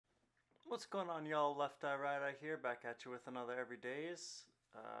What's going on, y'all? Left Eye, Right Eye here, back at you with another Everydays.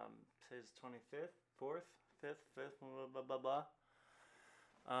 Today's 25th, 4th, 5th, 5th, blah, blah, blah,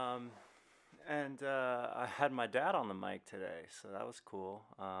 blah. I had my dad on the mic today, so that was cool.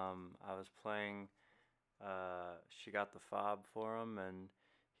 I was playing, She Got the Fob for him, and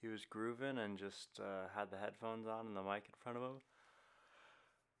he was grooving and just had the headphones on and the mic in front of him.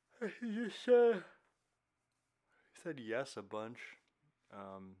 He just he said yes a bunch.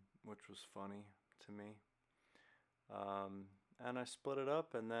 Which was funny to me. And I split it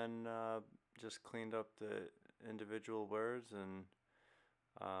up and then just cleaned up the individual words and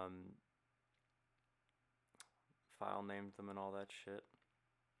file named them and all that shit.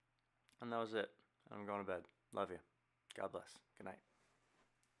 And that was it. I'm going to bed. Love you. God bless. Good night.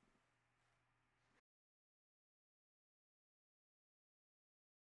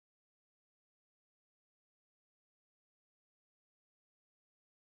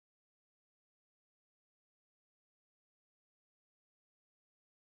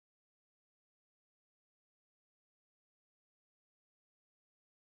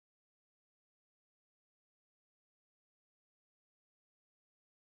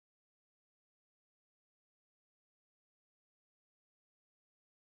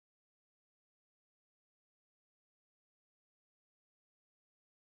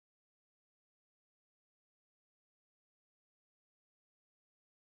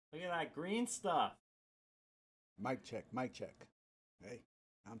 Look at that green stuff. Mic check, mic check. Hey,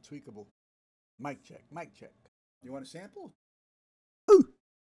 I'm tweakable. Mic check, mic check. You want a sample? Ooh.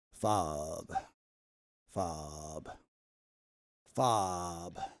 Fob. Fob.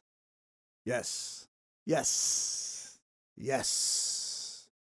 Fob. Yes. Yes. Yes.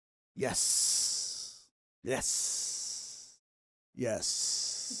 Yes. Yes.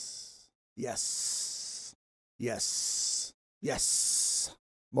 Yes. Yes. Yes. Yes.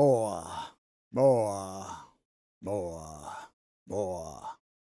 More. More. More. More.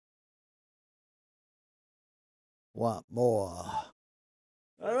 Want more?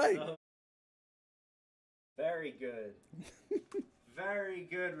 All right. Very good. Very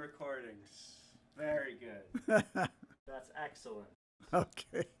good recordings. Very good. That's excellent.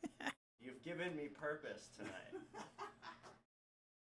 Okay. You've given me purpose tonight.